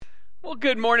Well,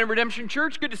 good morning, Redemption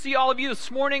Church. Good to see all of you this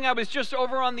morning. I was just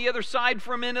over on the other side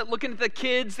for a minute looking at the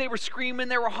kids. They were screaming,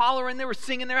 they were hollering, they were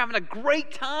singing, they were having a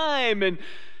great time. And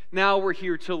now we're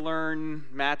here to learn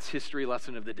Matt's history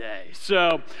lesson of the day.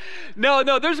 So, no,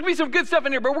 there's going to be some good stuff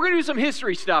in here, but we're going to do some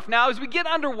history stuff. Now, as we get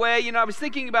underway, I was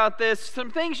thinking about this.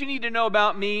 Some things you need to know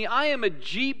about me. I am a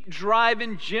Jeep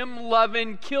driving, gym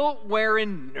loving, kilt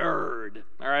wearing nerd.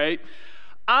 All right?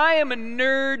 I am a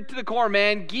nerd to the core,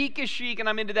 man. Geek is chic, and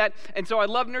I'm into that. And so I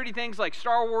love nerdy things like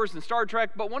Star Wars and Star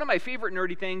Trek, but one of my favorite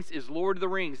nerdy things is Lord of the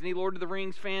Rings. Any Lord of the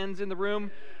Rings fans in the room?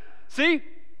 See?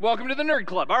 Welcome to the Nerd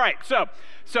Club. All right,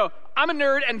 so I'm a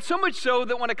nerd, and so much so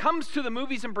that when it comes to the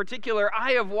movies in particular,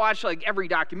 I have watched like every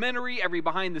documentary, every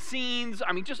behind the scenes,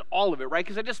 just all of it, right?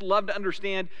 Because I just love to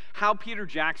understand how Peter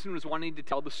Jackson was wanting to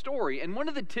tell the story. And one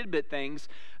of the tidbit things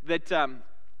that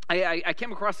I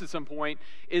came across at some point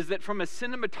is that from a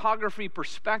cinematography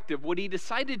perspective, what he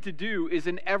decided to do is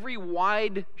in every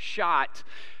wide shot,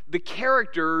 the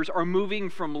characters are moving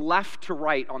from left to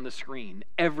right on the screen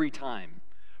every time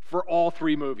for all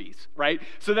three movies, right?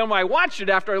 So then when I watched it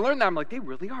after I learned that, I'm like, they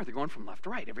really are. They're going from left to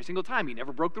right every single time. He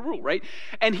never broke the rule, right?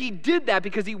 And he did that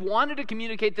because he wanted to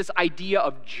communicate this idea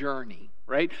of journey,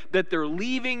 right? That they're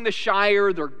leaving the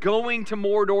Shire, they're going to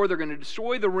Mordor, they're going to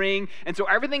destroy the ring, and so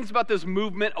everything's about this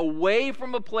movement away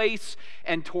from a place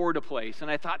and toward a place.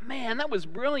 And I thought, man, that was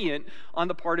brilliant on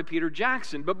the part of Peter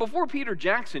Jackson. But before Peter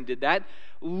Jackson did that,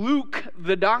 Luke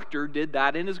the doctor did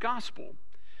that in his gospel.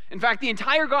 In fact, the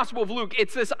entire Gospel of Luke,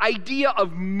 it's this idea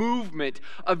of movement,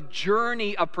 of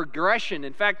journey, of progression.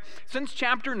 In fact, since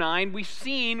chapter 9, we've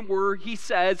seen where he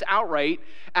says outright,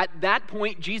 at that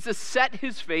point, Jesus set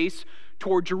his face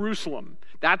toward Jerusalem.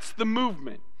 That's the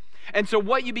movement. And so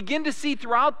what you begin to see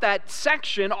throughout that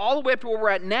section, all the way up to where we're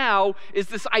at now, is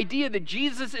this idea that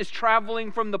Jesus is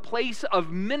traveling from the place of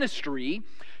ministry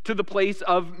to the place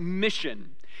of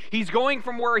mission. He's going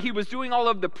from where he was doing all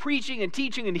of the preaching and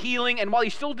teaching and healing, and while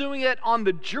he's still doing it on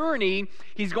the journey,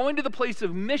 he's going to the place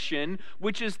of mission,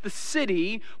 which is the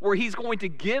city where he's going to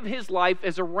give his life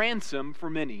as a ransom for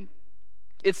many.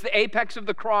 It's the apex of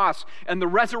the cross and the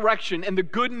resurrection and the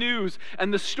good news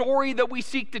and the story that we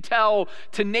seek to tell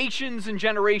to nations and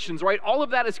generations, right? All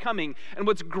of that is coming. And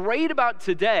what's great about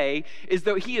today is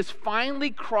that he is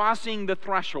finally crossing the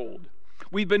threshold.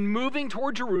 We've been moving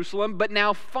toward Jerusalem, but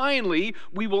now finally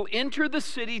we will enter the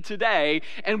city today,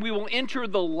 and we will enter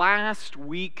the last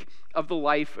week of the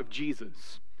life of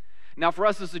Jesus. Now for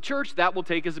us as a church, that will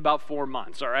take us about 4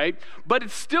 months, all right? But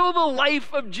it's still the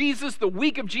life of Jesus, the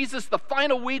week of Jesus, the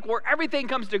final week where everything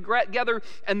comes together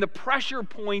and the pressure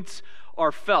points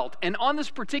are felt. And on this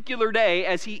particular day,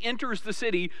 as he enters the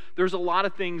city, there's a lot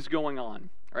of things going on.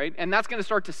 Right? And that's going to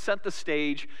start to set the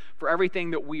stage for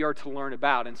everything that we are to learn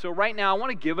about. And so right now, I want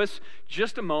to give us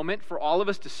just a moment for all of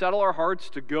us to settle our hearts,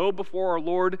 to go before our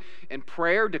Lord in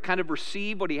prayer, to kind of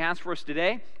receive what he has for us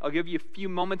today. I'll give you a few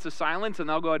moments of silence, and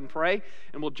I'll go ahead and pray,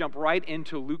 and we'll jump right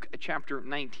into Luke chapter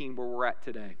 19, where we're at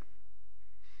today.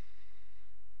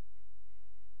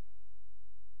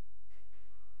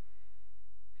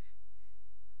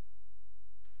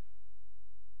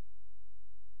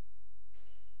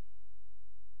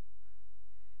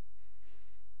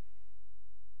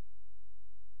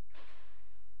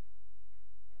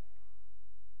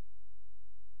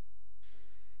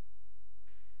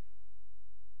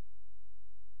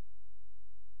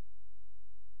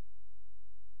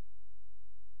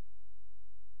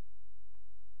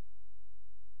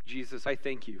 Jesus, I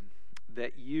thank you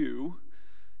that you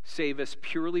save us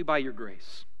purely by your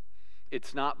grace.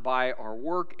 It's not by our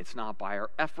work, it's not by our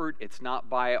effort, it's not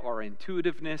by our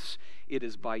intuitiveness. It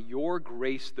is by your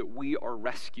grace that we are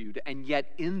rescued. And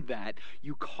yet in that,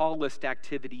 you call us to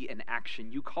activity and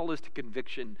action. You call us to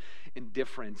conviction and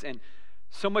difference. And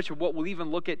so much of what we'll even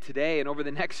look at today and over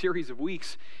the next series of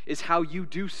weeks is how you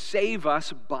do save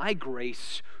us by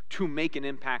grace to make an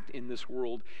impact in this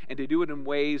world and to do it in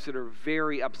ways that are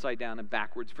very upside down and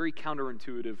backwards, very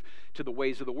counterintuitive to the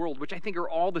ways of the world, which I think are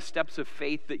all the steps of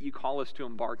faith that you call us to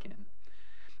embark in.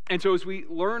 And so as we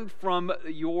learn from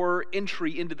your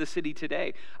entry into the city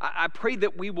today, I pray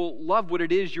that we will love what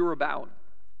it is you're about.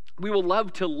 We will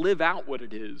love to live out what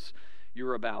it is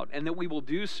you're about, and that we will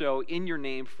do so in your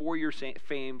name, for your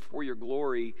fame, for your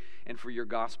glory, and for your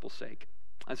gospel's sake.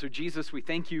 And so, Jesus, we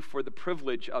thank you for the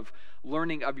privilege of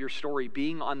learning of your story,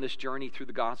 being on this journey through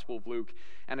the Gospel of Luke,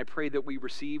 and I pray that we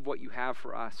receive what you have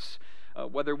for us.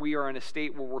 Whether we are in a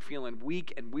state where we're feeling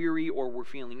weak and weary, or we're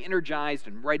feeling energized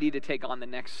and ready to take on the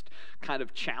next kind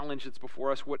of challenge that's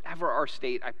before us, whatever our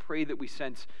state, I pray that we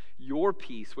sense your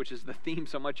peace, which is the theme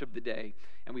so much of the day,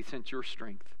 and we sense your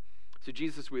strength. So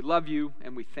Jesus, we love you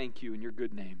and we thank you in your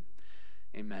good name.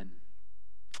 Amen.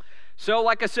 So,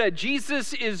 like I said,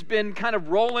 Jesus has been kind of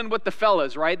rolling with the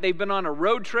fellas, right? They've been on a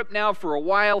road trip now for a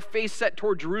while, face set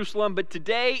toward Jerusalem, but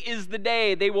today is the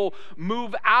day they will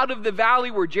move out of the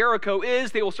valley where Jericho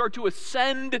is. They will start to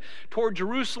ascend toward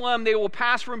Jerusalem. They will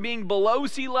pass from being below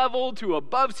sea level to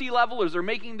above sea level as they're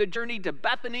making the journey to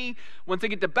Bethany. Once they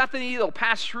get to Bethany, they'll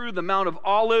pass through the Mount of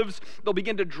Olives. They'll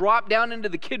begin to drop down into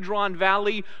the Kidron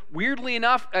Valley. Weirdly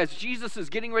enough, as Jesus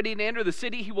is getting ready to enter the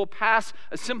city, he will pass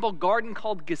a simple garden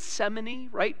called Gethsemane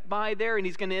right by there, and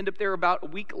he's going to end up there about a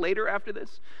week later after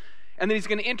this. And then he's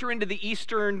going to enter into the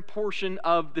eastern portion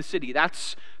of the city.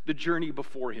 That's the journey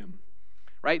before him,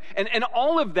 right? And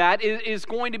all of that is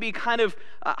going to be kind of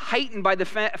heightened by the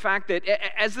fact that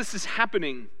as this is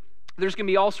happening, there's going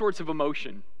to be all sorts of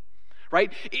emotion,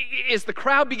 right? As the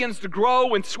crowd begins to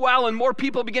grow and swell and more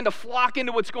people begin to flock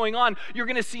into what's going on, you're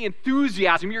going to see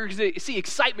enthusiasm, you're going to see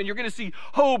excitement, you're going to see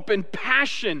hope and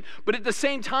passion, but at the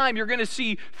same time, you're going to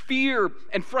see fear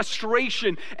and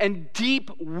frustration and deep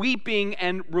weeping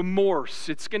and remorse.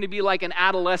 It's going to be like an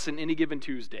adolescent any given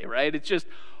Tuesday, right? It's just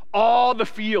all the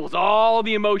feels, all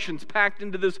the emotions packed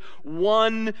into this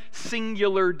one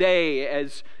singular day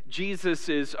as Jesus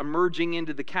is emerging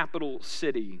into the capital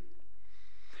city.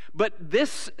 But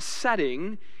this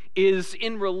setting is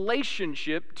in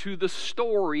relationship to the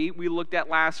story we looked at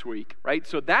last week, right?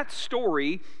 So that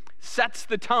story sets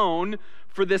the tone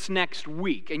for this next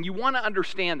week, and you want to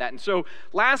understand that. And so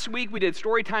last week we did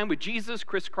story time with Jesus,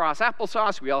 crisscross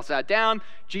applesauce. We all sat down.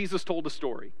 Jesus told a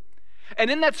story. And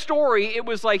in that story, it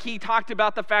was like he talked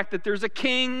about the fact that there's a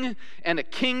king and a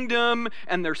kingdom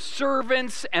and there's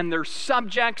servants and there's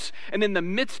subjects. And in the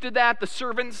midst of that, the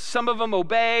servants, some of them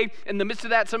obey. In the midst of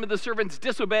that, some of the servants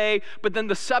disobey. But then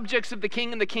the subjects of the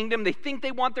king and the kingdom, they think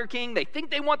they want their king. They think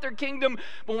they want their kingdom.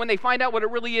 But when they find out what it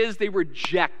really is, they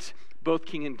reject both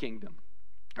king and kingdom.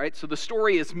 All right, so the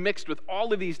story is mixed with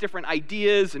all of these different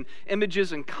ideas and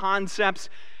images and concepts.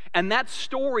 And that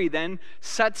story then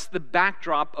sets the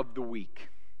backdrop of the week.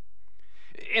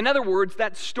 In other words,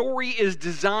 that story is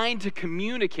designed to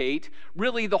communicate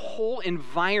really the whole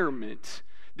environment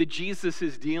that Jesus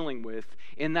is dealing with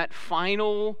in that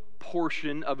final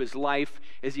portion of his life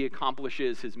as he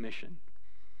accomplishes his mission.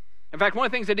 In fact, one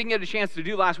of the things I didn't get a chance to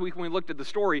do last week when we looked at the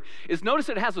story is notice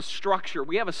it has a structure.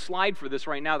 We have a slide for this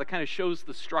right now that kind of shows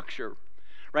the structure.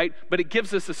 Right? But it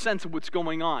gives us a sense of what's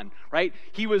going on, right?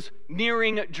 He was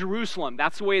nearing Jerusalem.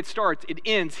 That's the way it starts. It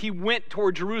ends. He went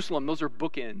toward Jerusalem. Those are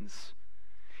bookends.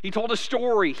 He told a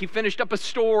story. He finished up a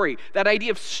story. That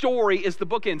idea of story is the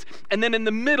bookends. And then in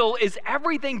the middle is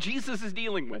everything Jesus is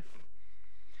dealing with.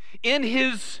 In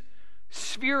his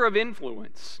sphere of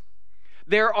influence,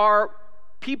 there are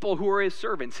people who are his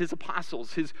servants, his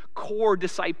apostles, his core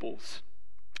disciples.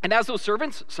 And as those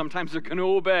servants, sometimes they're going to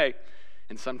obey.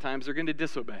 And sometimes they're going to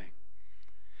disobey.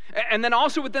 And then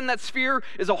also within that sphere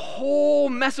is a whole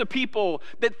mess of people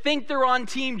that think they're on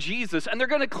Team Jesus. And they're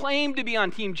going to claim to be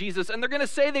on Team Jesus. And they're going to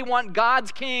say they want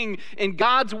God's king in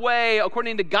God's way,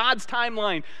 according to God's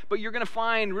timeline. But you're going to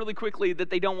find really quickly that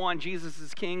they don't want Jesus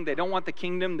as king. They don't want the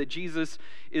kingdom that Jesus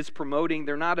is promoting.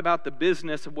 They're not about the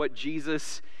business of what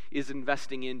Jesus is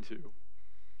investing into.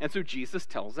 And so Jesus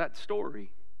tells that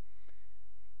story.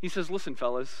 He says, listen,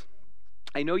 fellas,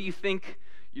 I know you think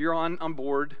you're on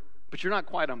board, but you're not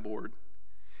quite on board.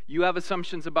 You have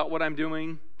assumptions about what I'm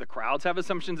doing. The crowds have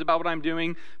assumptions about what I'm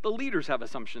doing. The leaders have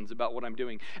assumptions about what I'm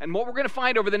doing. And what we're going to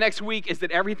find over the next week is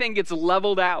that everything gets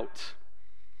leveled out.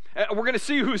 We're going to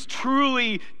see who's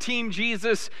truly Team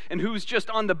Jesus and who's just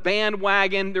on the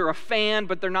bandwagon. They're a fan,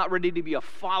 but they're not ready to be a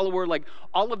follower. Like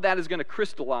all of that is going to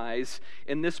crystallize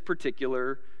in this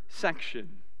particular section.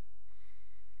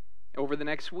 Over the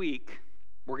next week,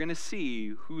 we're going to see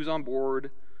who's on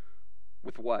board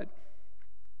with what.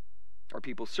 Are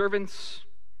people servants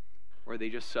or are they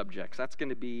just subjects? That's going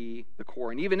to be the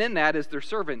core. And even in that, as they're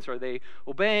servants, are they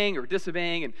obeying or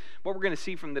disobeying? And what we're going to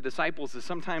see from the disciples is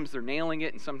sometimes they're nailing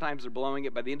it and sometimes they're blowing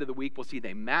it. By the end of the week, we'll see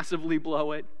they massively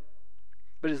blow it.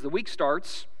 But as the week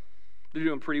starts, they're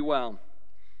doing pretty well.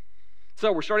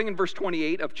 So we're starting in verse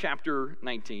 28 of chapter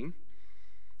 19. It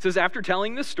says, after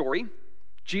telling this story,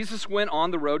 Jesus went on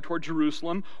the road toward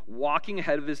Jerusalem, walking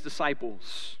ahead of his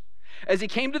disciples. As he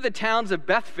came to the towns of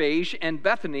Bethphage and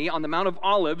Bethany on the Mount of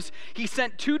Olives, he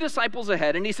sent 2 disciples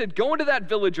ahead, and he said, go into that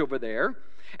village over there,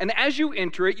 and as you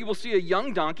enter it, you will see a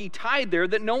young donkey tied there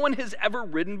that no one has ever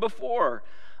ridden before.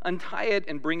 Untie it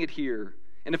and bring it here.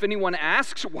 And if anyone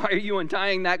asks, why are you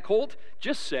untying that colt?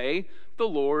 Just say, the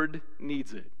Lord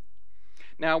needs it.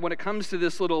 Now, when it comes to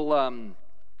this little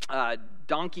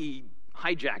donkey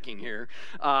hijacking here,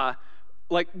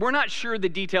 Like, we're not sure the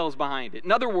details behind it.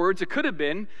 In other words, it could have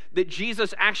been that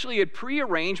Jesus actually had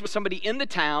prearranged with somebody in the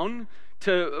town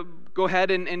to go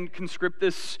ahead and conscript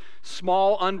this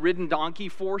small, unridden donkey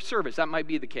for service. That might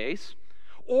be the case.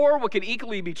 Or what could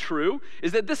equally be true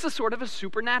is that this is sort of a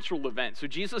supernatural event. So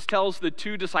Jesus tells the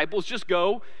two disciples, just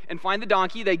go and find the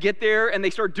donkey. They get there and they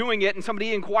start doing it, and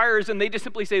somebody inquires and they just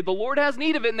simply say, the Lord has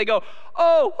need of it. And they go,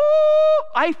 oh,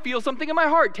 I feel something in my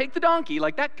heart. Take the donkey.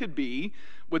 Like, that could be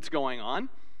what's going on.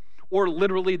 Or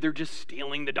literally they're just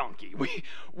stealing the donkey.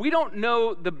 We don't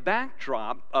know the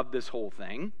backdrop of this whole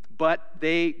thing, but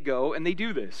they go and they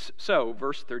do this. So,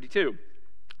 verse 32,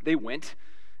 they went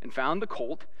and found the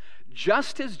colt,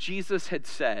 just as Jesus had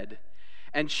said.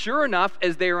 And sure enough,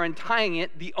 as they are untying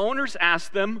it, the owners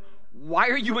asked them, why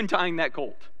are you untying that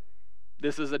colt?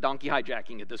 This is a donkey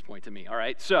hijacking at this point to me, all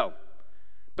right? So,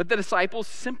 but the disciples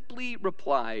simply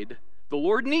replied, the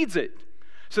Lord needs it.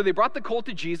 So they brought the colt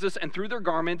to Jesus and threw their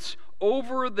garments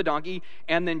over the donkey,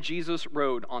 and then Jesus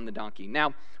rode on the donkey.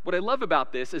 Now, what I love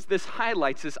about this is this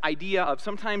highlights this idea of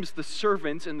sometimes the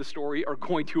servants in the story are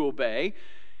going to obey,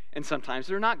 and sometimes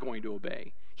they're not going to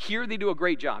obey. Here they do a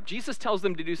great job. Jesus tells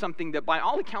them to do something that by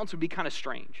all accounts would be kind of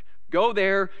strange. Go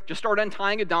there, just start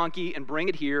untying a donkey and bring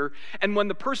it here. And when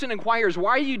the person inquires,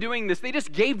 why are you doing this? They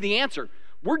just gave the answer.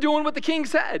 We're doing what the king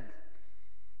said.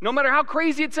 No matter how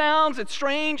crazy it sounds, it's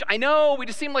strange. I know, we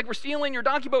just seem like we're stealing your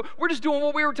donkey, but we're just doing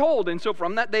what we were told. And so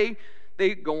from that, they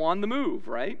go on the move,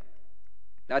 right?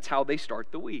 That's how they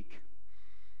start the week.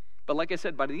 But like I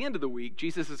said, by the end of the week,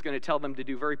 Jesus is going to tell them to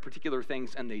do very particular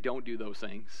things, and they don't do those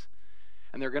things.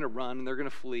 And they're going to run, and they're going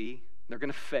to flee, and they're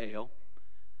going to fail.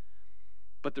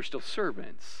 But they're still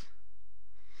servants.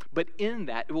 But in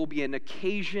that, it will be an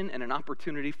occasion and an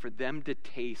opportunity for them to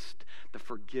taste the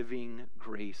forgiving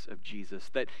grace of Jesus.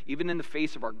 That even in the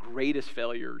face of our greatest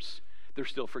failures, there's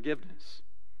still forgiveness.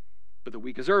 But the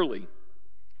week is early.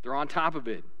 They're on top of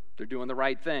it. They're doing the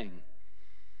right thing.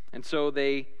 And so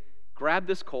they grab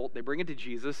this colt, they bring it to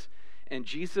Jesus, and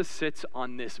Jesus sits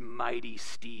on this mighty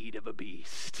steed of a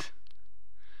beast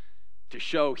to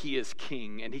show he is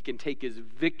king and he can take his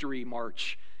victory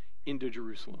march into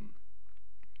Jerusalem.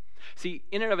 See,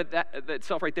 in and of it, that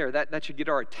itself right there, that should get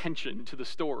our attention to the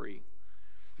story.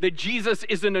 That Jesus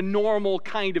isn't a normal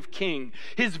kind of king.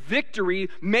 His victory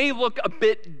may look a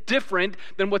bit different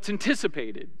than what's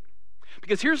anticipated.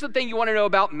 Because here's the thing you want to know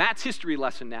about Matt's history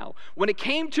lesson now. When it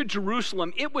came to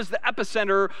Jerusalem, it was the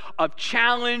epicenter of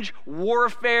challenge,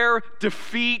 warfare,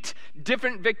 defeat,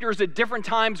 different victors at different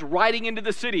times riding into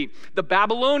the city. The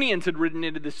Babylonians had ridden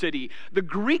into the city. The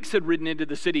Greeks had ridden into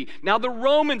the city. Now the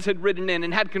Romans had ridden in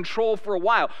and had control for a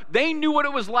while. They knew what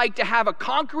it was like to have a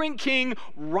conquering king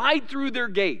ride through their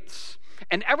gates.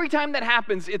 And every time that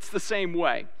happens, it's the same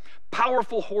way.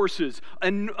 Powerful horses,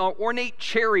 ornate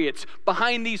chariots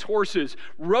behind these horses,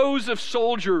 rows of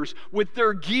soldiers with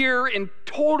their gear in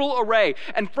total array.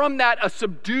 And from that, a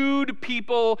subdued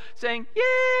people saying,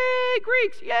 yay,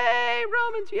 Greeks, yay,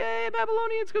 Romans, yay,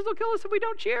 Babylonians, because they'll kill us if we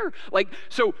don't cheer.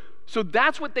 So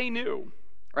that's what they knew,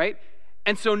 right?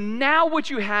 And so now what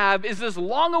you have is this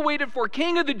long-awaited for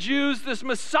King of the Jews, this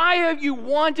Messiah you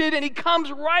wanted, and he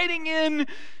comes riding in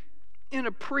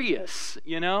a Prius,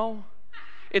 you know?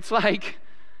 It's like,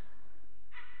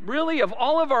 really, of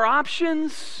all of our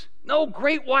options, no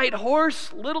great white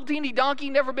horse, little teeny donkey,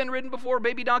 never been ridden before,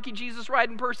 baby donkey, Jesus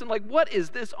riding person. Like, what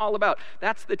is this all about?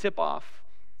 That's the tip-off.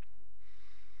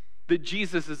 That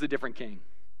Jesus is a different king.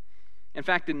 In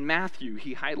fact, in Matthew,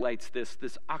 he highlights this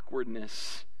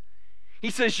awkwardness. He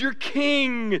says, your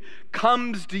king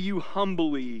comes to you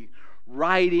humbly,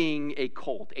 riding a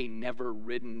colt, a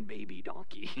never-ridden baby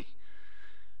donkey.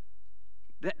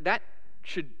 That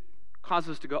should cause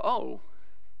us to go, oh,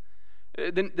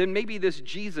 then maybe this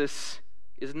Jesus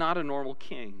is not a normal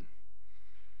king.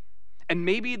 And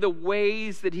maybe the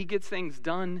ways that he gets things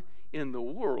done in the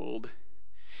world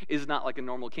is not like a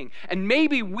normal king. And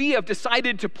maybe we have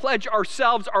decided to pledge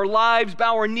ourselves, our lives,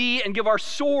 bow our knee, and give our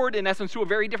sword, in essence, to a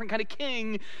very different kind of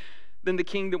king than the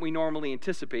king that we normally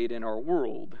anticipate in our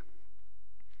world.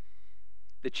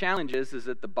 The challenge is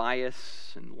that the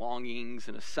bias and longings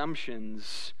and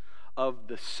assumptions of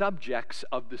the subjects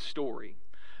of the story,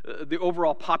 the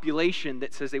overall population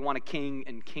that says they want a king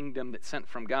and kingdom that's sent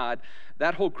from God,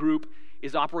 that whole group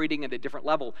is operating at a different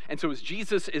level. And so as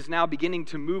Jesus is now beginning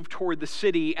to move toward the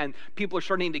city and people are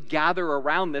starting to gather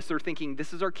around this, they're thinking,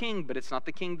 this is our king, but it's not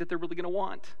the king that they're really going to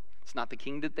want. It's not the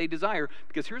king that they desire,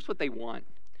 because here's what they want.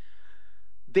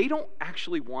 They don't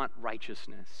actually want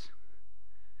righteousness.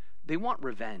 They want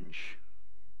revenge,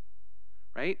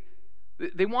 right?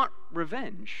 They want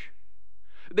revenge.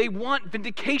 They want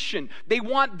vindication. They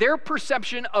want their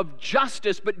perception of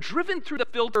justice, but driven through the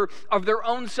filter of their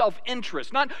own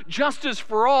self-interest. Not justice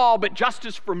for all, but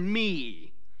justice for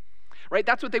me. Right?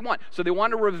 That's what they want. So they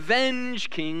want a revenge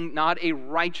king, not a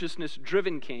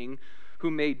righteousness-driven king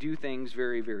who may do things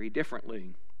very, very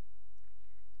differently.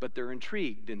 But they're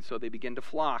intrigued, and so they begin to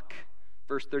flock.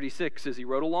 Verse 36, as he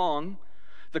rode along,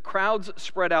 the crowds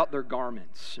spread out their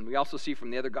garments. And we also see from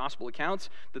the other gospel accounts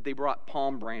that they brought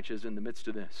palm branches in the midst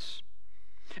of this.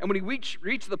 And when he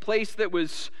reached the place that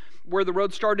was where the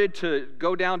road started to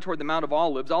go down toward the Mount of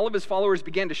Olives, all of his followers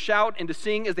began to shout and to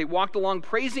sing as they walked along,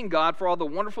 praising God for all the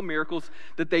wonderful miracles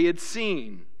that they had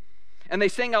seen. And they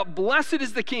sang out, "Blessed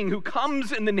is the King who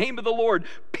comes in the name of the Lord.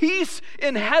 Peace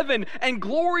in heaven and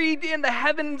glory in the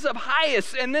heavens of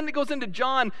highest." And then it goes into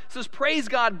John, says, "Praise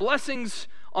God, blessings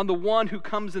on the one who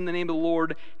comes in the name of the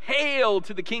Lord. Hail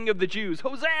to the King of the Jews.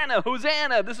 Hosanna,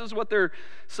 Hosanna." This is what they're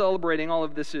celebrating. All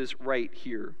of this is right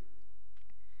here.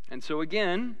 And so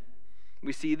again,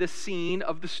 we see the scene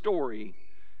of the story.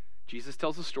 Jesus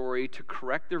tells the story to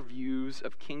correct their views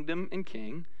of kingdom and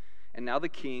king, and now the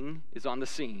king is on the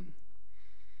scene.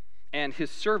 And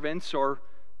his servants are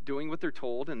doing what they're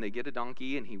told, and they get a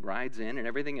donkey, and he rides in and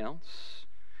everything else.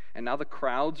 And now the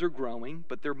crowds are growing,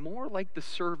 but they're more like the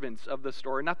servants of the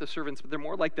story. Not the servants, but they're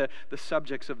more like the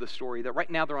subjects of the story, that right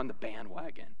now they're on the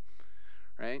bandwagon,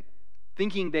 right?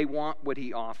 Thinking they want what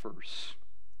he offers.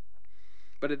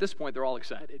 But at this point, they're all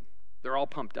excited. They're all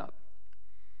pumped up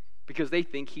because they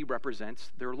think he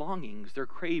represents their longings, their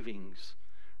cravings,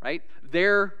 right?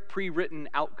 Their pre-written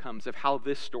outcomes of how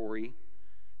this story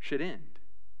should end.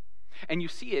 And you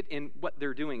see it in what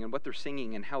they're doing and what they're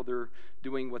singing and how they're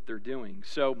doing what they're doing.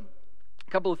 So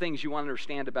a couple of things you want to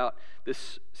understand about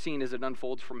this scene as it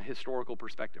unfolds from a historical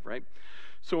perspective, right?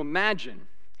 So imagine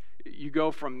you go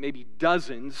from maybe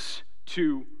dozens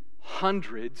to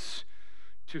hundreds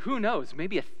to, who knows,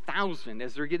 maybe 1,000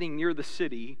 as they're getting near the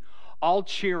city, all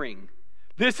cheering,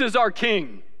 "This is our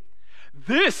king.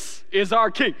 This is our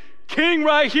king. King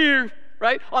right here."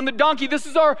 Right? On the donkey, this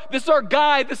is our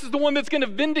guy. This is the one that's going to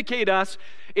vindicate us.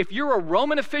 If you're a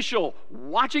Roman official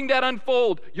watching that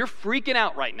unfold, you're freaking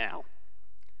out right now.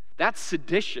 That's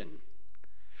sedition.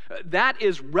 That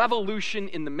is revolution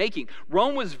in the making.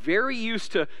 Rome was very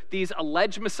used to these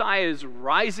alleged messiahs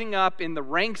rising up in the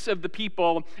ranks of the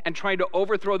people and trying to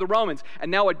overthrow the Romans.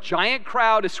 And now a giant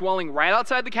crowd is swelling right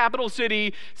outside the capital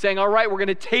city saying, "All right, we're going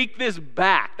to take this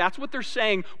back." That's what they're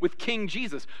saying with King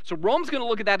Jesus. So Rome's going to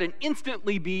look at that and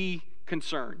instantly be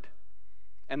concerned.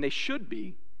 And they should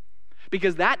be,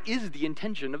 because that is the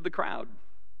intention of the crowd.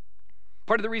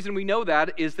 Part of the reason we know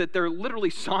that is that they're literally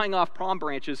sawing off palm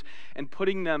branches and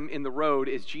putting them in the road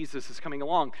as Jesus is coming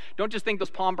along. Don't just think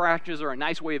those palm branches are a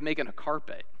nice way of making a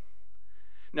carpet.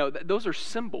 No, those are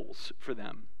symbols for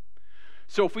them.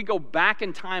 So if we go back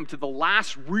in time to the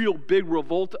last real big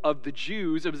revolt of the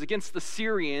Jews, it was against the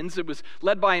Syrians. It was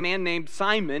led by a man named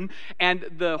Simon. And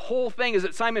the whole thing is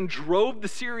that Simon drove the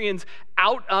Syrians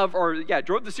out of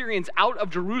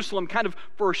Jerusalem, kind of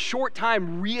for a short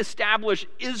time, reestablish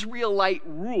Israelite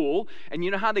rule. And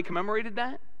you know how they commemorated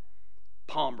that?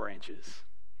 Palm branches.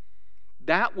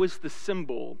 That was the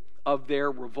symbol of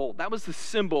their revolt. That was the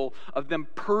symbol of them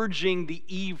purging the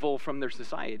evil from their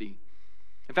society.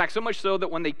 In fact, so much so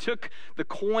that when they took the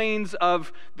coins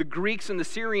of the Greeks and the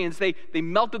Syrians, they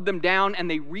melted them down and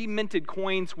they reminted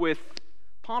coins with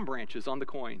palm branches on the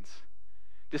coins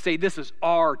to say, "This is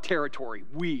our territory.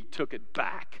 We took it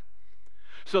back."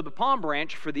 So the palm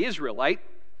branch for the Israelite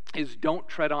is, "Don't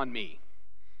tread on me."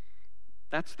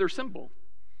 That's their symbol.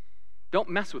 Don't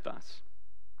mess with us.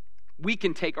 We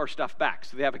can take our stuff back.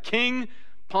 So they have a king,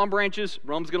 palm branches.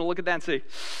 Rome's going to look at that and say,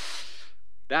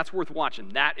 "That's worth watching.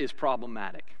 That is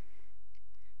problematic."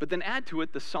 But then add to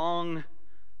it the song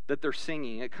that they're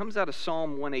singing. It comes out of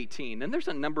Psalm 118. And there's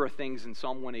a number of things in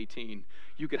Psalm 118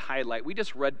 you could highlight. We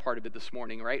just read part of it this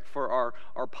morning, right, for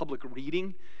our public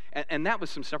reading. And that was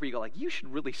some stuff where you go like, you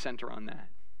should really center on that.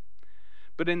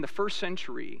 But in the first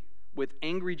century, with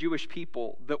angry Jewish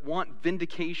people that want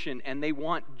vindication and they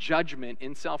want judgment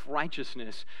in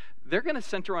self-righteousness, they're going to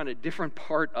center on a different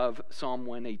part of Psalm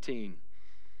 118.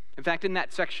 In fact, in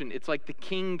that section, it's like the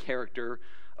king character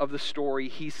of the story.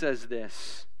 He says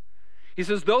this. He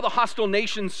says, "Though the hostile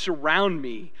nations surround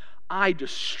me, I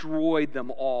destroyed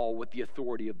them all with the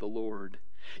authority of the Lord.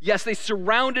 Yes, they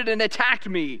surrounded and attacked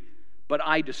me, but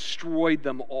I destroyed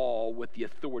them all with the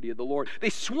authority of the Lord. They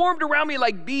swarmed around me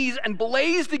like bees and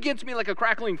blazed against me like a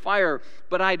crackling fire,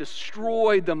 but I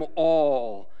destroyed them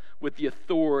all with the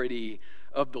authority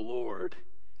of the Lord."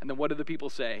 And then what do the people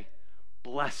say?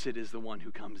 "Blessed is the one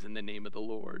who comes in the name of the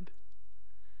Lord."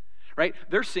 right?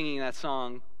 They're singing that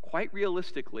song quite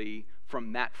realistically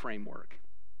from that framework.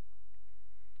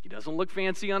 He doesn't look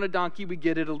fancy on a donkey. We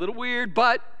get it, a little weird,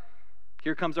 but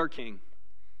here comes our king.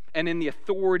 And in the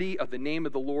authority of the name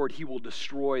of the Lord, he will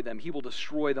destroy them. He will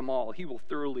destroy them all. He will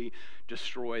thoroughly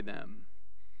destroy them.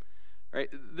 Right?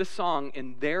 This song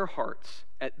in their hearts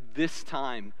at this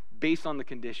time, based on the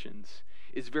conditions,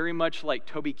 is very much like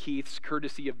Toby Keith's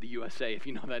Courtesy of the USA, if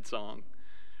you know that song.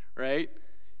 Right?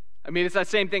 I mean, it's that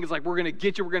same thing. It's like, we're going to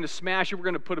get you, we're going to smash you, we're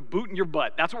going to put a boot in your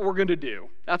butt. That's what we're going to do.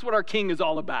 That's what our king is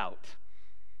all about.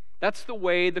 That's the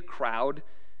way the crowd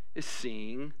is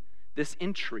seeing this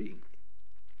entry.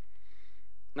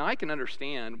 Now, I can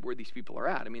understand where these people are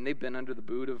at. I mean, they've been under the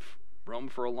boot of Rome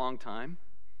for a long time,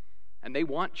 and they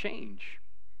want change.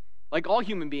 Like all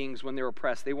human beings, when they're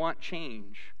oppressed, they want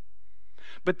change.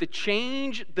 But the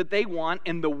change that they want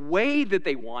and the way that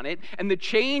they want it, and the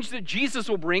change that Jesus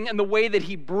will bring and the way that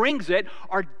he brings it,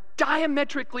 are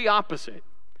diametrically opposite.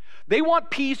 They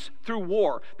want peace through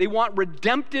war. They want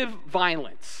redemptive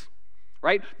violence.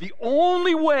 Right? The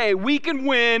only way we can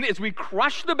win is we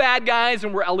crush the bad guys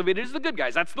and we're elevated as the good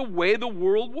guys. That's the way the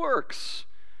world works.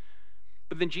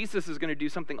 But then Jesus is going to do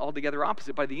something altogether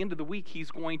opposite. By the end of the week,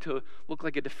 he's going to look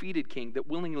like a defeated king that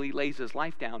willingly lays his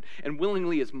life down and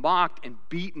willingly is mocked and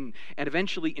beaten and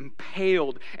eventually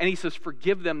impaled. And he says,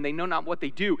 forgive them, they know not what they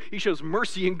do. He shows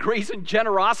mercy and grace and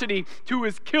generosity to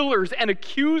his killers and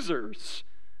accusers.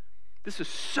 This is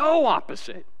so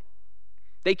opposite.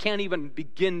 They can't even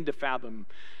begin to fathom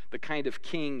the kind of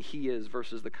king he is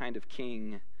versus the kind of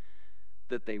king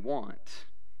that they want.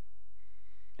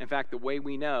 In fact, the way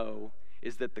we know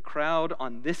is that the crowd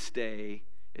on this day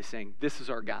is saying, this is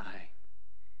our guy,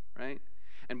 right?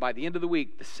 And by the end of the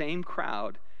week, the same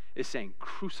crowd is saying,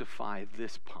 crucify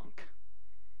this punk.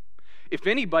 If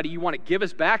anybody you want to give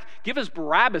us back, give us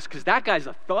Barabbas, because that guy's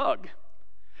a thug.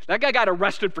 That guy got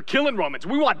arrested for killing Romans.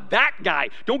 We want that guy.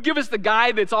 Don't give us the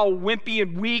guy that's all wimpy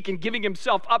and weak and giving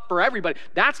himself up for everybody.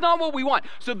 That's not what we want.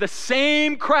 So the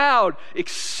same crowd,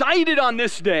 excited on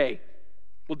this day,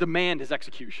 will demand his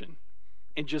execution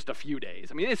in just a few days.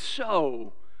 I mean, it's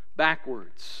so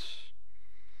backwards.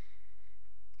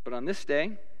 But on this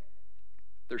day,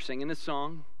 they're singing his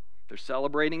song. They're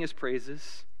celebrating his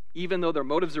praises, even though their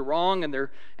motives are wrong and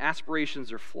their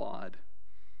aspirations are flawed.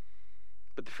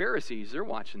 But the Pharisees, they're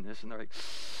watching this and they're like,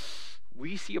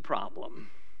 we see a problem.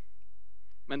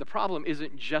 And the problem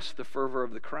isn't just the fervor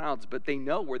of the crowds, but they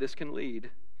know where this can lead.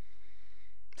 It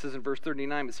says in verse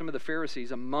 39, but some of the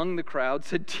Pharisees among the crowd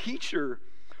said, teacher,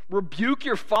 rebuke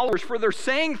your followers, for they're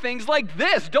saying things like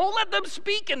this. Don't let them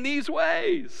speak in these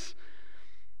ways.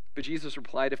 But Jesus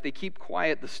replied, if they keep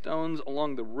quiet, the stones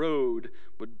along the road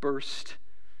would burst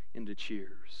into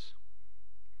cheers.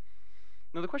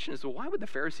 Now the question is, well, why would the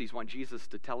Pharisees want Jesus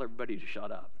to tell everybody to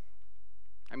shut up?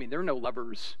 I mean, they're no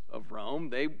lovers of Rome.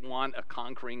 They want a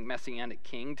conquering messianic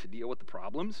king to deal with the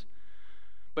problems.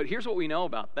 But here's what we know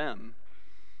about them.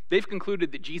 They've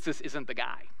concluded that Jesus isn't the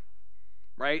guy,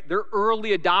 right? They're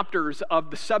early adopters of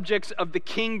the subjects of the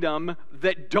kingdom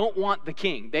that don't want the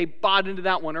king. They bought into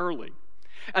that one early.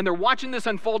 And they're watching this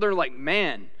unfold. They're like,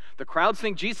 man, the crowds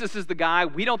think Jesus is the guy.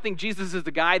 We don't think Jesus is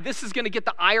the guy. This is going to get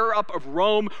the ire up of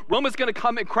Rome. Rome is going to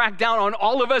come and crack down on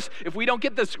all of us if we don't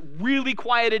get this really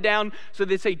quieted down. So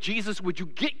they say, Jesus, would you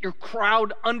get your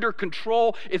crowd under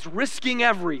control? It's risking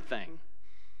everything.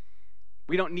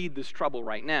 We don't need this trouble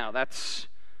right now. That's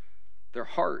their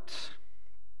hearts.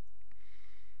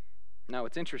 Now,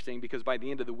 it's interesting because by the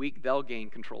end of the week, they'll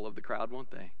gain control of the crowd, won't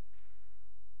they?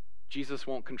 Jesus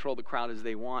won't control the crowd as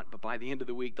they want, but by the end of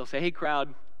the week, they'll say, hey,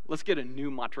 crowd, let's get a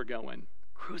new mantra going.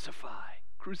 Crucify,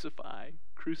 crucify,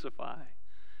 crucify.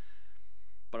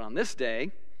 But on this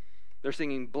day, they're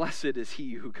singing, blessed is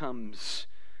he who comes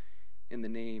in the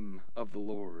name of the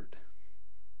Lord.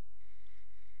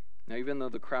 Now, even though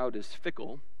the crowd is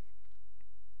fickle,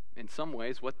 in some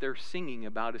ways, what they're singing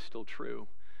about is still true.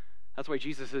 That's why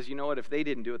Jesus says, you know what, if they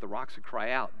didn't do it, the rocks would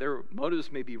cry out. Their motives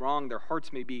may be wrong, their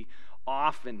hearts may be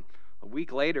off, and a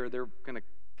week later, they're going to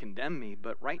condemn me.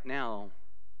 But right now,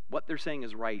 what they're saying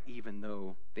is right, even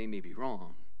though they may be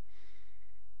wrong.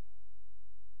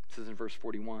 It says in verse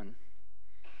 41,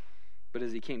 but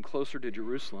as he came closer to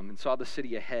Jerusalem and saw the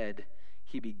city ahead,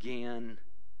 he began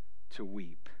to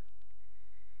weep.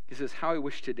 He says, how I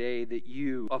wish today that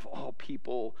you, of all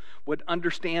people, would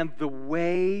understand the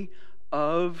way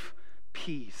of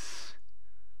peace.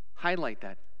 Highlight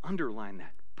that, underline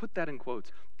that, put that in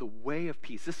quotes. The way of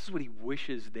peace. This is what he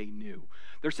wishes they knew.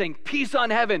 They're saying peace on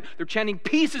heaven. They're chanting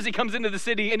peace as he comes into the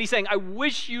city. And he's saying, I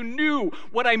wish you knew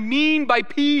what I mean by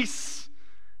peace.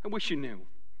 I wish you knew.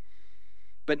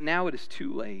 But now it is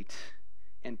too late.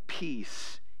 and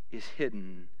peace is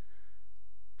hidden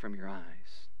from your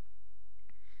eyes.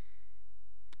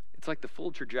 It's like the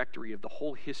full trajectory of the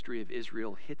whole history of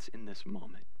Israel hits in this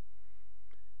moment.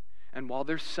 And while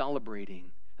they're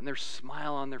celebrating, and there's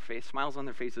smiles on their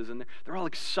faces, and they're all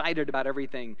excited about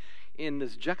everything, in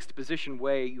this juxtaposition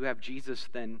way, you have Jesus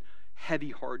then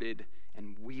heavy-hearted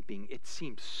and weeping. It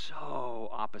seems so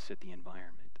opposite the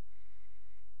environment.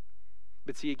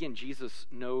 But see, again, Jesus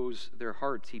knows their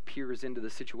hearts. He peers into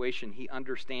the situation. He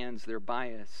understands their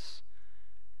bias.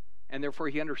 And therefore,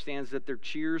 he understands that their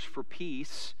cheers for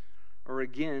peace are,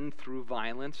 again, through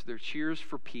violence. Their cheers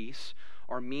for peace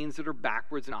are means that are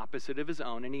backwards and opposite of his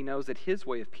own. And he knows that his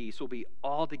way of peace will be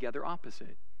altogether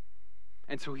opposite.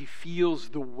 And so he feels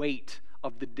the weight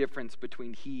of the difference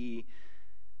between he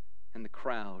and the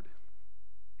crowd.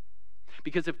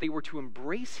 Because if they were to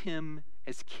embrace him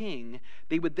as king,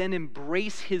 they would then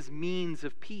embrace his means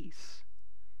of peace.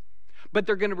 But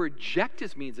they're going to reject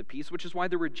his means of peace, which is why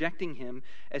they're rejecting him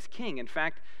as king. In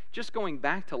fact, just going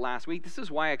back to last week, this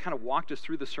is why I kind of walked us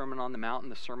through the Sermon on the Mount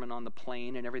and the Sermon on the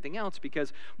Plain and everything else,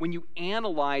 because when you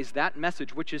analyze that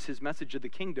message, which is his message of the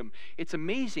kingdom, it's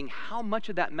amazing how much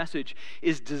of that message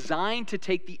is designed to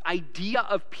take the idea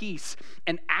of peace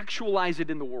and actualize it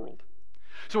in the world.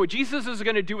 So what Jesus is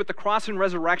going to do with the cross and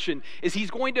resurrection is he's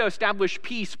going to establish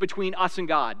peace between us and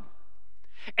God.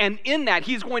 And in that,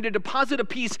 he's going to deposit a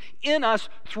peace in us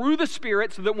through the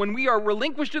Spirit so that when we are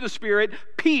relinquished to the Spirit,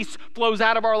 peace flows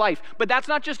out of our life. But that's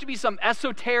not just to be some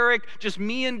esoteric, just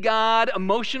me and God,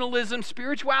 emotionalism,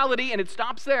 spirituality, and it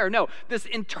stops there. No, this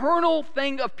internal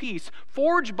thing of peace,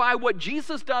 forged by what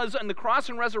Jesus does on the cross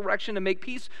and resurrection to make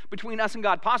peace between us and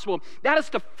God possible, that is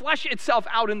to flesh itself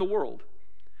out in the world.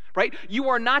 Right? You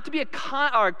are not to be a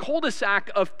cul-de-sac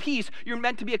of peace. You're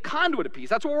meant to be a conduit of peace.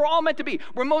 That's what we're all meant to be.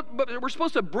 We're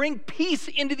supposed to bring peace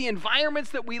into the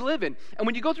environments that we live in. And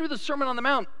when you go through the Sermon on the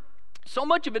Mount, so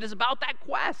much of it is about that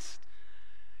quest.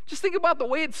 Just think about the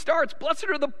way it starts. Blessed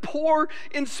are the poor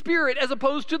in spirit as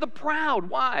opposed to the proud.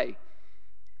 Why?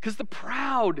 Because the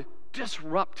proud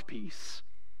disrupt peace.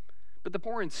 But the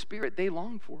poor in spirit, they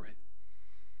long for it.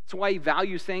 That's why he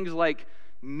values things like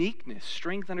meekness,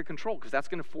 strength under control, because that's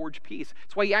going to forge peace.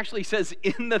 That's why he actually says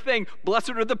in the thing, blessed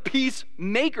are the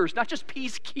peacemakers, not just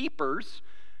peacekeepers,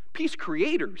 peace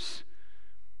creators.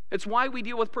 It's why we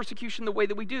deal with persecution the way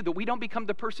that we do, that we don't become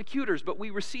the persecutors, but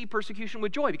we receive persecution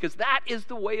with joy, because that is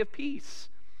the way of peace.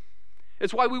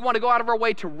 It's why we want to go out of our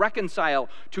way to reconcile,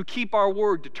 to keep our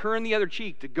word, to turn the other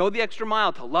cheek, to go the extra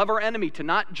mile, to love our enemy, to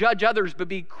not judge others, but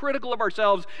be critical of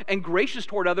ourselves and gracious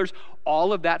toward others.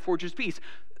 All of that forges peace.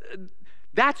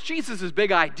 That's Jesus'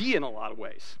 big idea in a lot of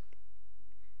ways.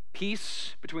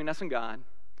 Peace between us and God,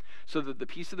 so that the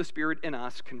peace of the Spirit in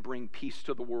us can bring peace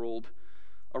to the world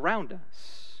around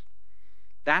us.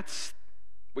 That's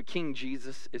what King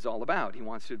Jesus is all about. He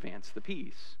wants to advance the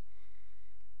peace.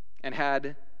 And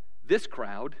had this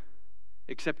crowd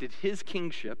accepted his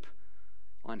kingship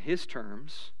on his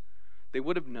terms, they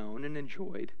would have known and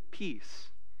enjoyed peace.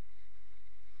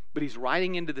 But he's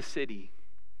riding into the city,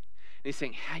 and he's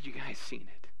saying, had you guys seen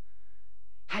it,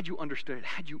 had you understood it,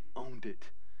 had you owned it,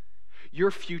 your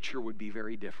future would be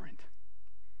very different.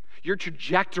 Your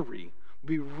trajectory would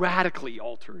be radically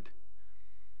altered.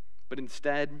 But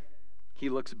instead, he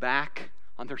looks back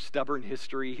on their stubborn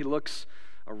history. He looks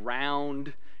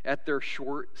around at their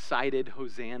short-sighted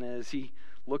hosannas. He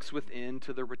looks within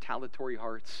to their retaliatory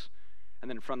hearts. And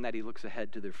then from that, he looks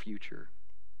ahead to their future.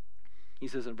 He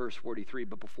says in verse 43,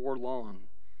 but before long,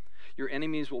 your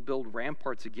enemies will build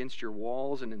ramparts against your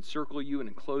walls and encircle you and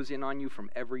enclose in on you from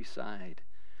every side.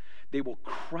 They will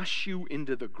crush you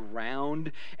into the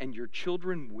ground and your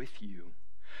children with you.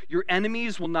 Your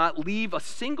enemies will not leave a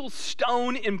single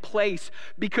stone in place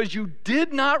because you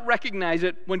did not recognize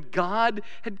it when God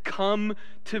had come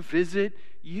to visit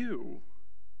you.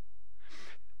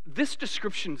 This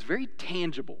description is very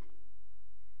tangible,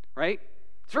 right?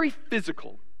 It's very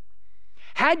physical.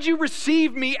 Had you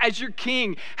received me as your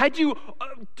king, had you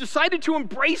decided to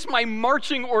embrace my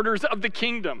marching orders of the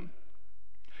kingdom,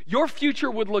 your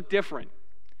future would look different.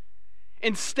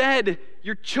 Instead,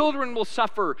 your children will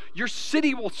suffer. Your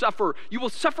city will suffer. You will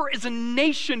suffer as a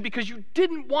nation because you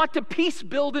didn't want the peace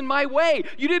build in my way.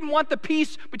 You didn't want the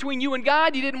peace between you and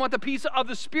God. You didn't want the peace of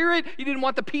the Spirit. You didn't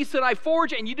want the peace that I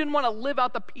forge, and you didn't want to live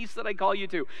out the peace that I call you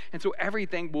to. And so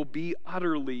everything will be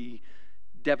utterly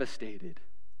devastated.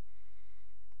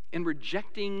 In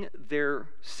rejecting their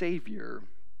Savior,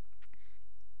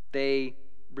 they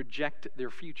reject their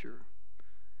future.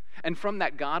 And from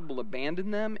that, God will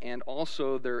abandon them, and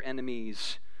also their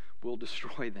enemies will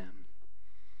destroy them.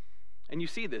 And you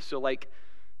see this. So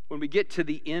When we get to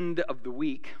the end of the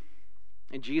week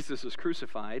and Jesus is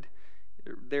crucified,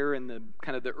 there in the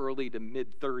kind of the early to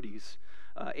mid 30s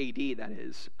AD, that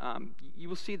is, you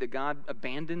will see that God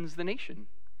abandons the nation.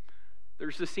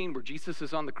 There's this scene where Jesus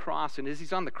is on the cross, and as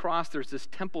he's on the cross, there's this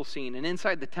temple scene, and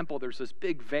inside the temple, there's this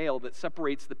big veil that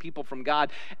separates the people from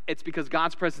God. It's because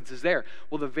God's presence is there.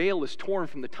 Well, the veil is torn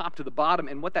from the top to the bottom,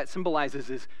 and what that symbolizes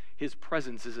is his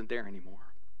presence isn't there anymore.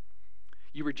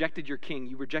 You rejected your king.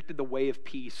 You rejected the way of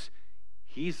peace.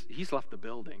 He's left the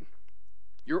building.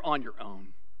 You're on your own.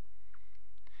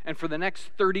 And for the next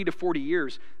 30 to 40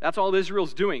 years, that's all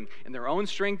Israel's doing. In their own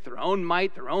strength, their own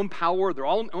might, their own power, their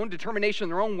own determination,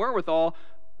 their own wherewithal,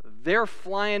 they're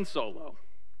flying solo.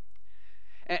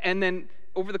 And then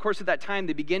over the course of that time,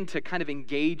 they begin to kind of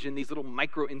engage in these little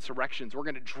micro-insurrections. We're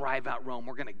going to drive out Rome.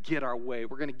 We're going to get our way.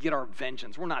 We're going to get our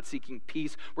vengeance. We're not seeking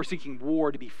peace. We're seeking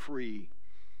war to be free.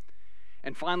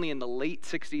 And finally, in the late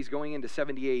 60s, going into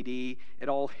 70 AD, it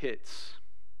all hits.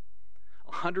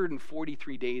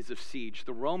 143 days of siege.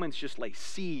 The Romans just lay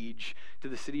siege to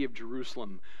the city of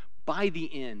Jerusalem. By the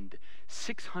end,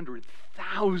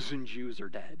 600,000 Jews are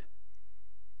dead.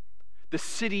 The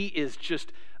city is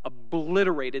just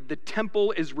obliterated. The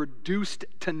temple is reduced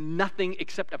to nothing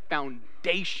except a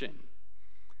foundation.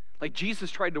 Like Jesus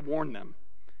tried to warn them.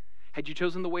 Had you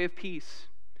chosen the way of peace?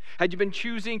 Had you been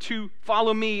choosing to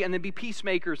follow me and then be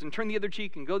peacemakers and turn the other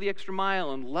cheek and go the extra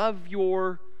mile and love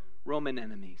your Roman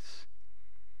enemies,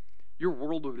 your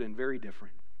world would have been very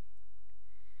different.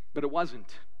 But it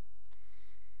wasn't.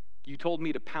 You told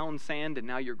me to pound sand and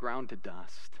now you're ground to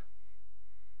dust.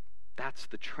 That's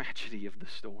the tragedy of the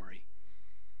story.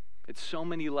 At so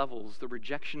many levels, the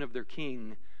rejection of their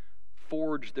king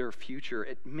forged their future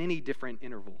at many different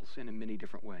intervals and in many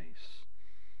different ways.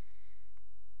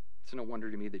 It's no wonder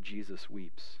to me that Jesus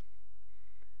weeps.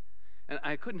 And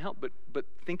I couldn't help but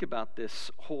think about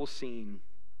this whole scene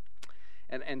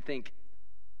and think,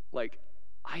 like,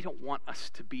 I don't want us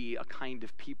to be a kind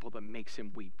of people that makes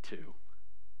him weep too.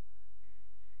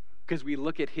 Because we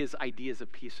look at his ideas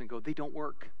of peace and go, they don't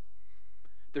work.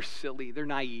 They're silly. They're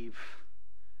naive.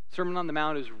 Sermon on the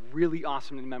Mount is really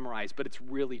awesome to memorize, but it's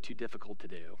really too difficult to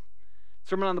do.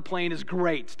 Sermon on the Plain is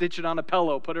great. Stitch it on a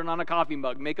pillow, put it on a coffee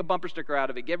mug, make a bumper sticker out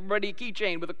of it, give everybody a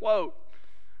keychain with a quote.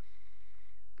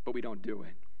 But we don't do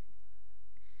it.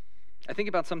 I think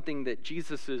about something that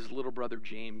Jesus' little brother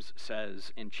James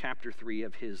says in chapter 3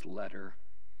 of his letter.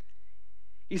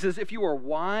 He says, if you are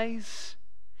wise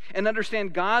and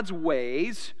understand God's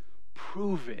ways,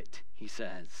 prove it, he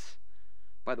says,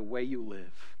 by the way you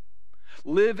live.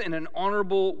 Live in an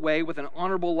honorable way with an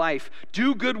honorable life.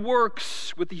 Do good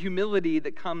works with the humility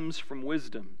that comes from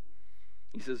wisdom.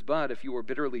 He says, but if you are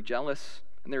bitterly jealous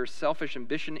and there is selfish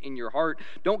ambition in your heart,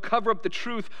 don't cover up the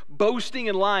truth, boasting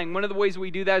and lying. One of the ways we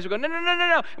do that is we go, no.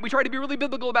 And we try to be really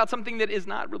biblical about something that is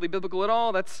not really biblical at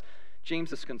all. That's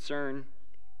James's concern.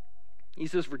 He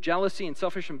says, for jealousy and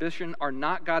selfish ambition are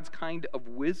not God's kind of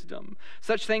wisdom.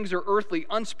 Such things are earthly,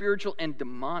 unspiritual, and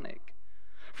demonic.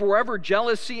 For wherever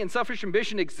jealousy and selfish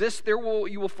ambition exists,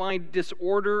 you will find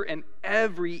disorder and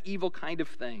every evil kind of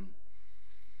thing.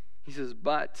 He says,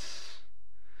 but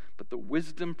the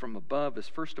wisdom from above is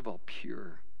first of all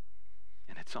pure,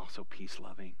 and it's also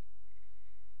peace-loving.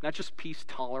 Not just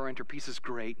peace-tolerant or peace is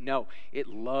great. No, it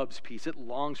loves peace. It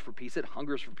longs for peace. It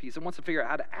hungers for peace. It wants to figure out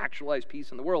how to actualize peace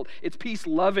in the world. It's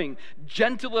peace-loving,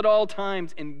 gentle at all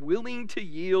times, and willing to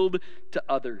yield to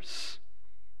others.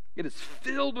 It is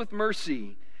filled with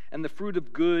mercy and the fruit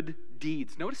of good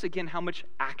deeds. Notice again how much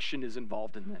action is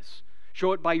involved in this.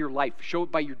 Show it by your life. Show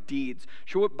it by your deeds.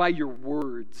 Show it by your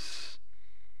words.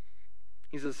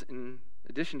 He says, in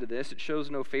addition to this, it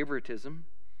shows no favoritism,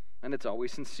 and it's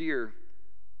always sincere.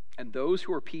 And those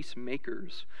who are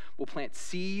peacemakers will plant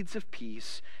seeds of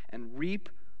peace and reap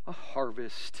a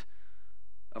harvest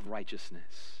of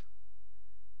righteousness.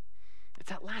 It's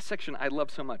that last section I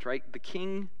love so much, right? The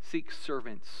king seeks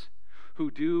servants who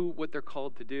do what they're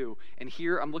called to do. And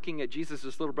here I'm looking at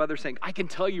Jesus' little brother saying, I can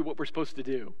tell you what we're supposed to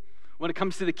do. When it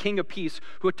comes to the King of Peace,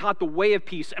 who had taught the way of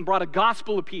peace and brought a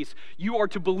gospel of peace, you are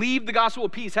to believe the gospel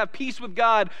of peace, have peace with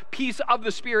God, peace of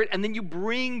the Spirit, and then you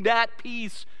bring that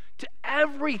peace to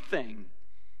everything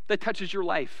that touches your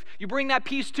life. You bring that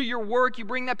peace to your work, you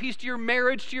bring that peace to your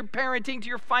marriage, to your parenting, to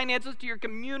your finances, to your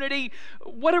community,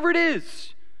 whatever it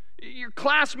is. Your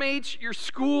classmates, your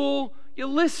school, you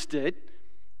list it.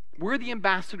 We're the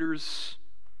ambassadors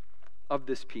of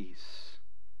this peace.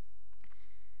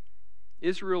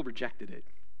 Israel rejected it.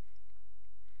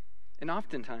 And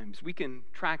oftentimes we can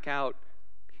track out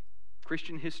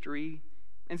Christian history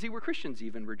and see where Christians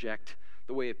even reject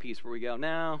the way of peace, where we go,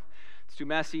 no, it's too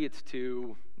messy, it's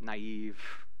too naive,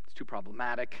 It's too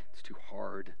problematic. It's too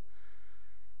hard.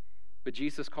 But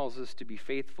Jesus calls us to be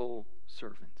faithful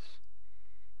servants,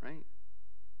 right?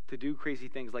 To do crazy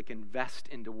things like invest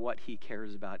into what he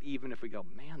cares about, even if we go,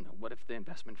 man, what if the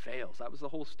investment fails? That was the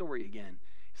whole story again.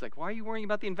 He's like, why are you worrying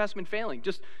about the investment failing?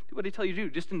 Just do what I tell you to do.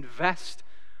 Just invest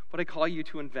what I call you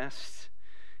to invest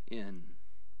in.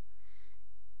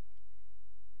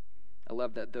 I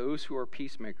love that those who are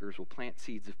peacemakers will plant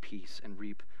seeds of peace and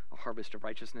reap a harvest of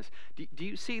righteousness. Do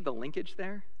you see the linkage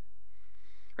there?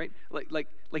 Right? Like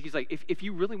he's like, if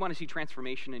you really want to see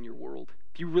transformation in your world,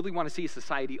 if you really want to see a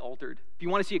society altered, if you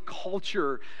want to see a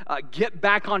culture get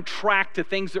back on track to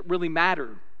things that really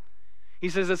matter, he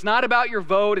says it's not about your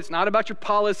vote, it's not about your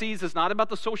policies, it's not about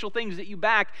the social things that you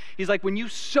back. He's like, when you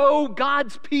sow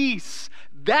God's peace,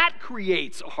 that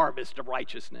creates a harvest of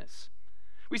righteousness.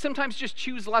 We sometimes just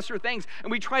choose lesser things and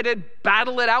we try to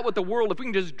battle it out with the world. If we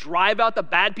can just drive out the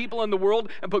bad people in the world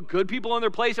and put good people in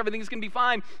their place, everything's going to be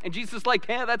fine. And Jesus is like,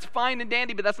 yeah, that's fine and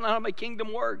dandy, but that's not how my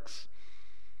kingdom works.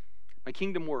 My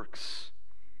kingdom works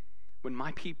when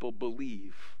my people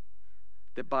believe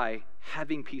that by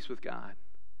having peace with God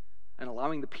and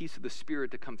allowing the peace of the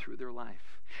Spirit to come through their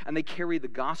life, and they carry the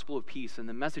gospel of peace and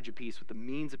the message of peace with the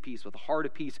means of peace, with the heart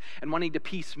of peace, and wanting to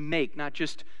peace make, not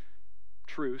just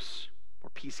truce, or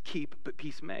peace keep, but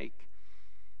peace make.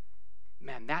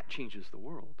 Man, that changes the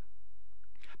world.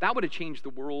 That would have changed the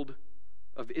world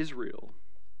of Israel,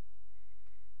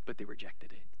 but they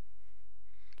rejected it.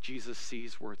 Jesus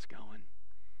sees where it's going.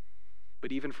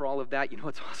 But even for all of that, you know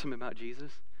what's awesome about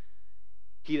Jesus?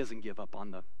 He doesn't give up on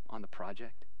the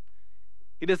project.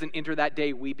 He doesn't enter that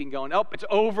day weeping, going, oh, it's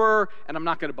over, and I'm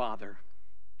not going to bother.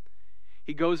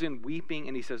 He goes in weeping,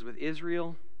 and he says, with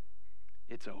Israel,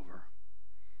 it's over.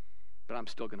 But I'm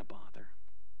still going to bother.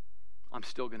 I'm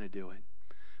still going to do it.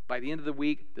 By the end of the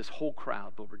week, this whole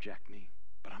crowd will reject me,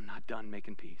 but I'm not done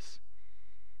making peace.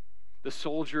 The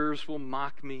soldiers will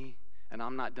mock me, and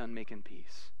I'm not done making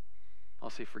peace. I'll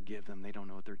say, forgive them. They don't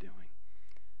know what they're doing.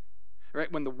 Right?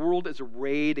 When the world is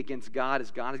arrayed against God,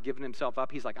 as God has given himself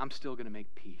up, he's like, I'm still going to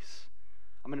make peace.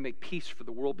 I'm going to make peace for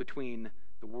the world between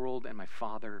the world and my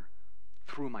Father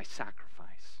through my sacrifice.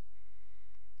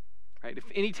 Right? If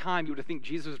any time you would think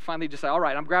Jesus would finally just say, all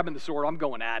right, I'm grabbing the sword, I'm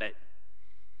going at it,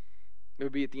 it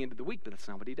would be at the end of the week, but that's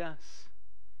not what he does.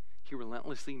 He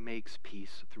relentlessly makes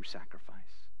peace through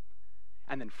sacrifice.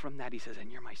 And then from that he says,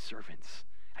 and you're my servants,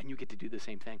 and you get to do the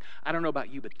same thing. I don't know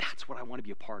about you, but that's what I want to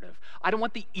be a part of. I don't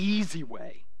want the easy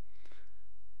way.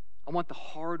 I want the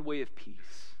hard way of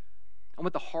peace. I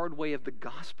want the hard way of the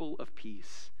gospel of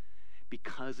peace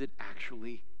because it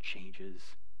actually changes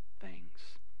things.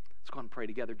 Let's go and pray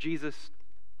together. Jesus,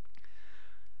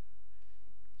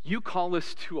 you call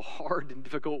us to a hard and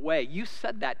difficult way. You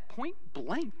said that point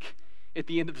blank at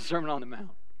the end of the Sermon on the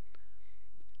Mount.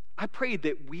 I pray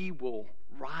that we will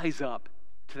rise up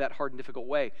to that hard and difficult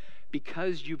way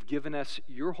because you've given us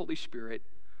your Holy Spirit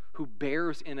who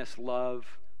bears in us love,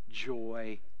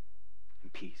 joy,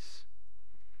 and peace.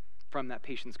 From that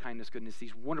patience, kindness, goodness,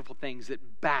 these wonderful things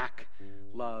that back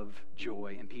love,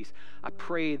 joy, and peace. I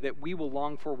pray that we will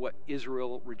long for what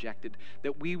Israel rejected,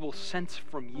 that we will sense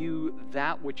from you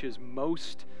that which is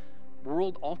most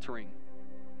world-altering,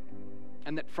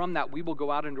 and that from that we will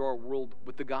go out into our world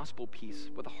with the gospel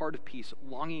peace, with a heart of peace,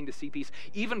 longing to see peace,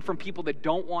 even from people that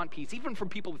don't want peace, even from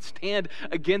people that stand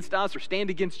against us or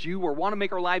stand against you or want to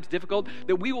make our lives difficult,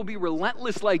 that we will be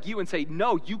relentless like you and say,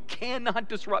 no, you cannot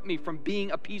disrupt me from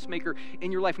being a peacemaker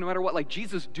in your life, no matter what. Like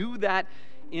Jesus, do that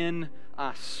in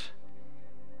us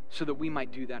so that we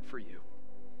might do that for you.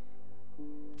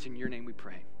 It's in your name we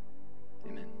pray.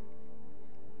 Amen.